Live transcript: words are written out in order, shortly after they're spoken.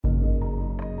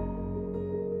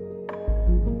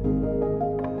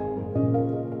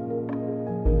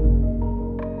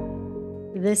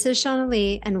This is Shauna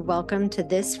Lee, and welcome to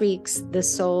this week's The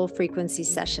Soul Frequency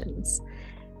Sessions.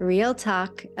 Real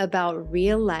talk about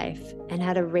real life and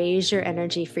how to raise your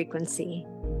energy frequency.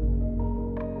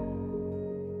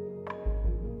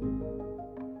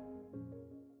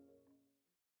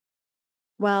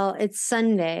 Well, it's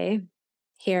Sunday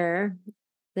here,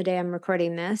 the day I'm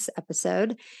recording this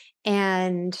episode,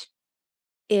 and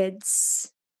it's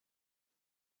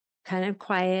kind of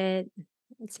quiet.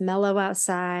 It's mellow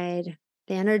outside.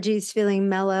 The energy's feeling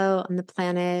mellow on the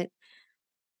planet.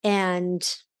 And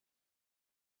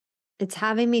it's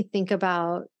having me think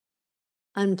about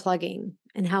unplugging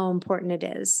and how important it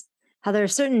is. How there are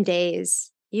certain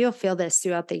days, you'll feel this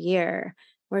throughout the year,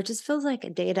 where it just feels like a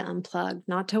day to unplug,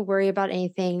 not to worry about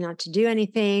anything, not to do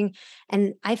anything.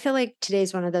 And I feel like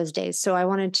today's one of those days. So I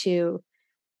wanted to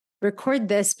record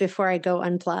this before I go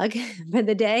unplug for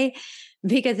the day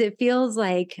because it feels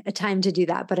like a time to do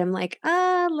that. But I'm like,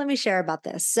 let me share about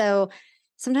this. So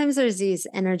sometimes there's these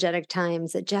energetic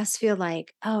times that just feel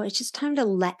like, oh, it's just time to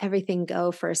let everything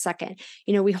go for a second.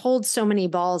 You know, we hold so many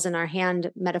balls in our hand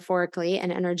metaphorically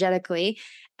and energetically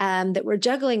that we're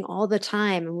juggling all the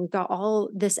time. And we've got all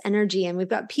this energy and we've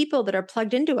got people that are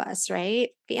plugged into us, right?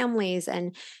 Families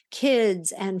and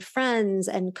kids and friends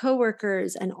and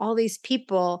coworkers and all these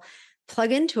people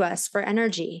plug into us for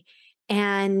energy.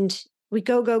 And we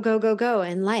go, go, go, go, go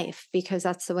in life because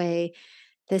that's the way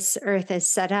this earth is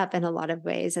set up in a lot of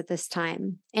ways at this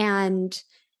time. And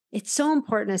it's so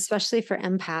important, especially for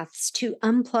empaths, to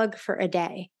unplug for a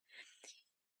day.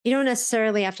 You don't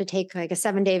necessarily have to take like a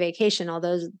 7-day vacation,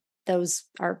 although those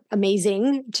are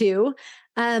amazing too.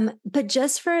 But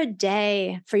just for a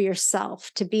day for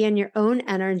yourself to be in your own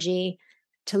energy,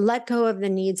 to let go of the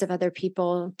needs of other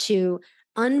people, to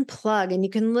unplug. And you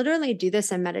can literally do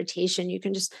this in meditation. You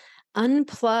can just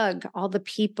unplug all the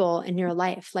people in your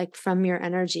life, like from your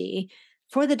energy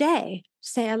for the day.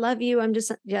 Say, I love you. I'm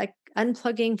just like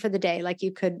unplugging for the day. Like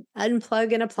you could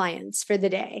unplug an appliance for the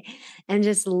day and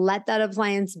just let that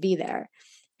appliance be there.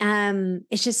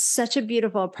 It's just such a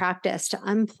beautiful practice to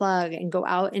unplug and go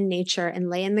out in nature and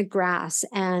lay in the grass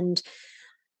and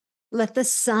let the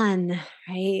sun,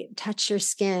 right, touch your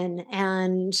skin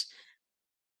and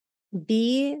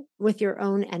be with your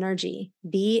own energy,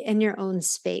 be in your own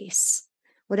space.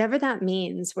 Whatever that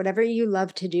means, whatever you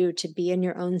love to do to be in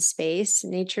your own space,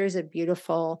 nature is a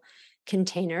beautiful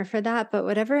container for that. But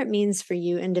whatever it means for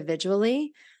you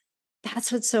individually,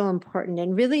 that's what's so important.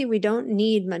 And really, we don't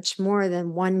need much more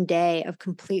than one day of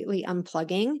completely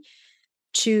unplugging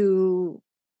to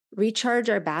recharge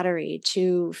our battery,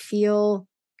 to feel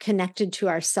connected to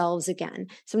ourselves again.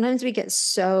 Sometimes we get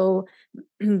so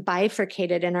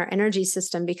bifurcated in our energy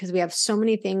system because we have so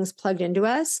many things plugged into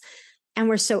us and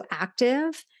we're so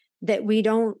active that we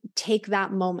don't take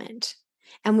that moment.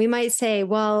 And we might say,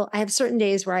 well, I have certain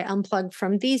days where I unplug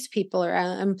from these people or I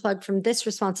unplug from this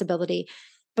responsibility,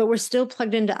 but we're still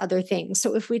plugged into other things.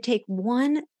 So if we take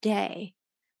one day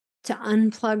to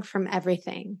unplug from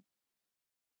everything,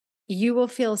 you will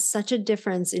feel such a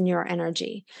difference in your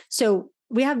energy. So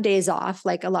we have days off,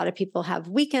 like a lot of people have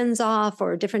weekends off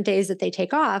or different days that they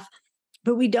take off,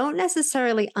 but we don't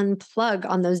necessarily unplug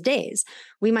on those days.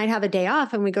 We might have a day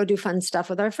off and we go do fun stuff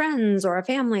with our friends or our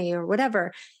family or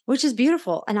whatever, which is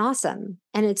beautiful and awesome.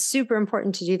 And it's super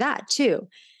important to do that too.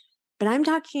 But I'm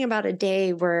talking about a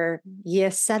day where you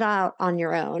set out on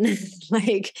your own.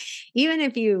 Like, even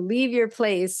if you leave your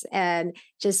place and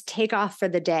just take off for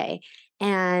the day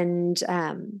and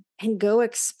go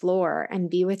explore and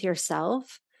be with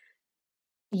yourself,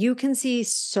 you can see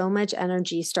so much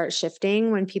energy start shifting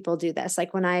when people do this.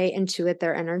 Like when I intuit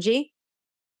their energy,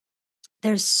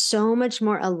 there's so much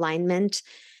more alignment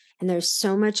and there's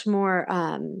so much more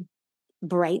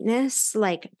brightness,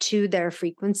 like to their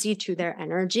frequency, to their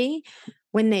energy,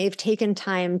 when they've taken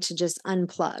time to just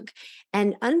unplug.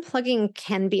 And unplugging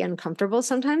can be uncomfortable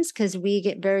sometimes because we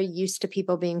get very used to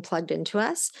people being plugged into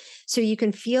us. So you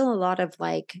can feel a lot of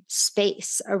like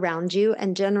space around you.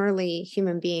 And generally,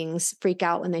 human beings freak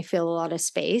out when they feel a lot of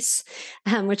space,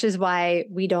 which is why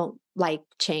we don't like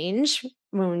change.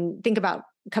 When we think about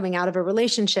coming out of a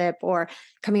relationship or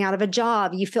coming out of a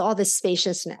job, you feel all this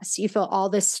spaciousness. You feel all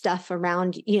this stuff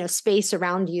around, space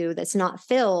around you that's not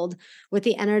filled with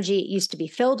the energy it used to be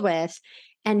filled with.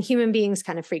 And human beings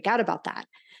kind of freak out about that.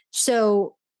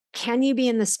 So can you be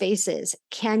in the spaces?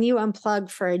 Can you unplug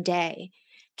for a day?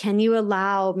 Can you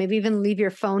allow, maybe even leave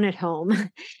your phone at home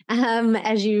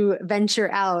as you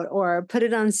venture out or put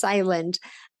it on silent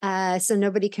so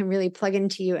nobody can really plug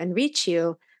into you and reach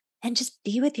you? And just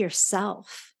be with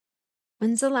yourself.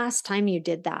 When's the last time you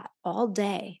did that all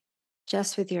day,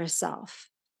 just with yourself?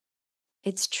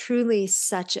 It's truly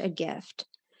such a gift.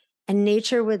 And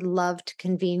nature would love to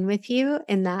convene with you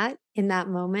in that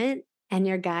moment, and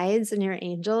your guides and your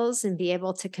angels, and be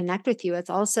able to connect with you. It's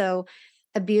also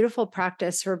a beautiful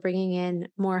practice for bringing in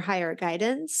more higher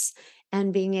guidance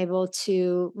and being able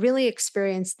to really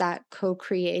experience that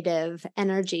co-creative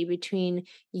energy between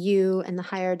you and the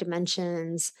higher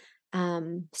dimensions,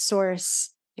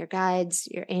 source, your guides,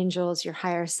 your angels, your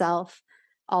higher self,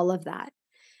 all of that.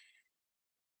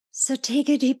 So take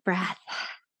a deep breath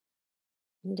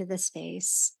into the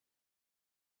space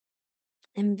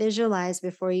and visualize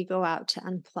before you go out to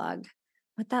unplug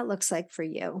what that looks like for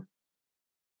you.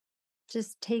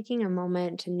 Just taking a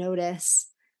moment to notice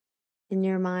in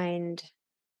your mind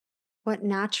what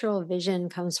natural vision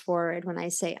comes forward when I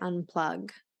say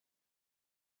unplug,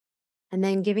 and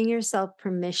then giving yourself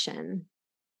permission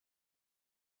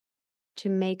to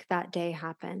make that day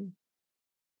happen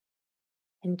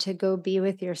and to go be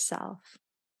with yourself,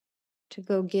 to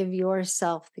go give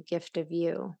yourself the gift of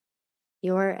you,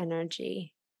 your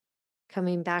energy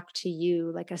coming back to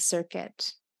you like a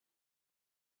circuit,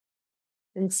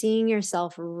 and seeing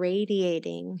yourself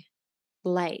radiating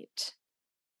light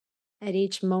at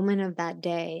each moment of that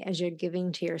day as you're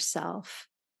giving to yourself,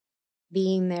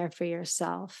 being there for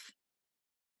yourself,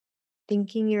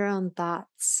 thinking your own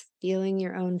thoughts, feeling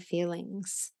your own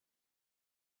feelings,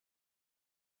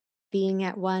 being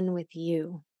at one with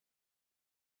you.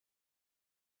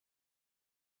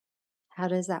 How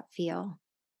does that feel?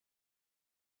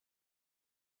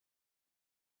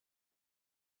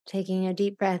 Taking a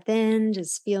deep breath in,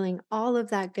 just feeling all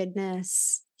of that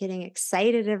goodness, getting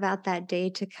excited about that day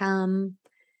to come,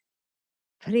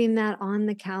 putting that on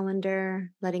the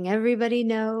calendar, letting everybody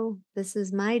know this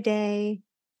is my day.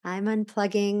 I'm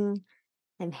unplugging.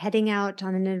 I'm heading out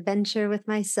on an adventure with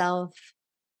myself,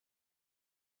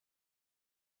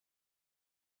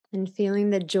 and feeling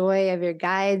the joy of your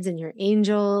guides and your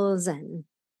angels and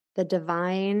the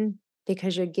divine,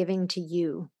 because you're giving to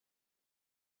you.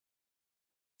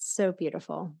 So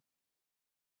beautiful.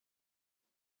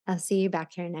 I'll see you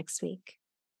back here next week.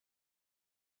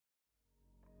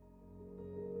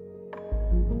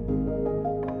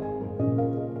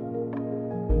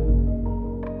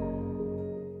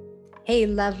 Hey,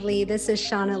 lovely. This is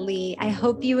Shauna Lee. I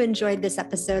hope you enjoyed this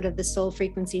episode of the Soul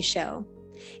Frequency Show.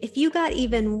 If you got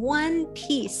even one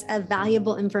piece of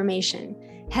valuable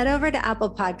information, head over to Apple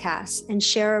Podcasts and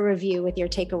share a review with your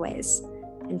takeaways.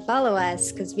 And follow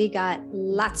us, because we got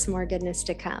lots more goodness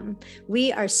to come.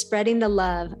 We are spreading the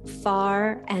love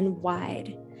far and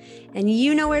wide. And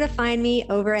you know where to find me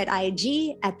over at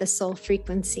IG at The Soul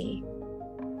Frequency.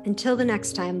 Until the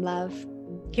next time, love,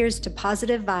 here's to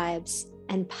positive vibes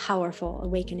and powerful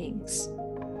awakenings.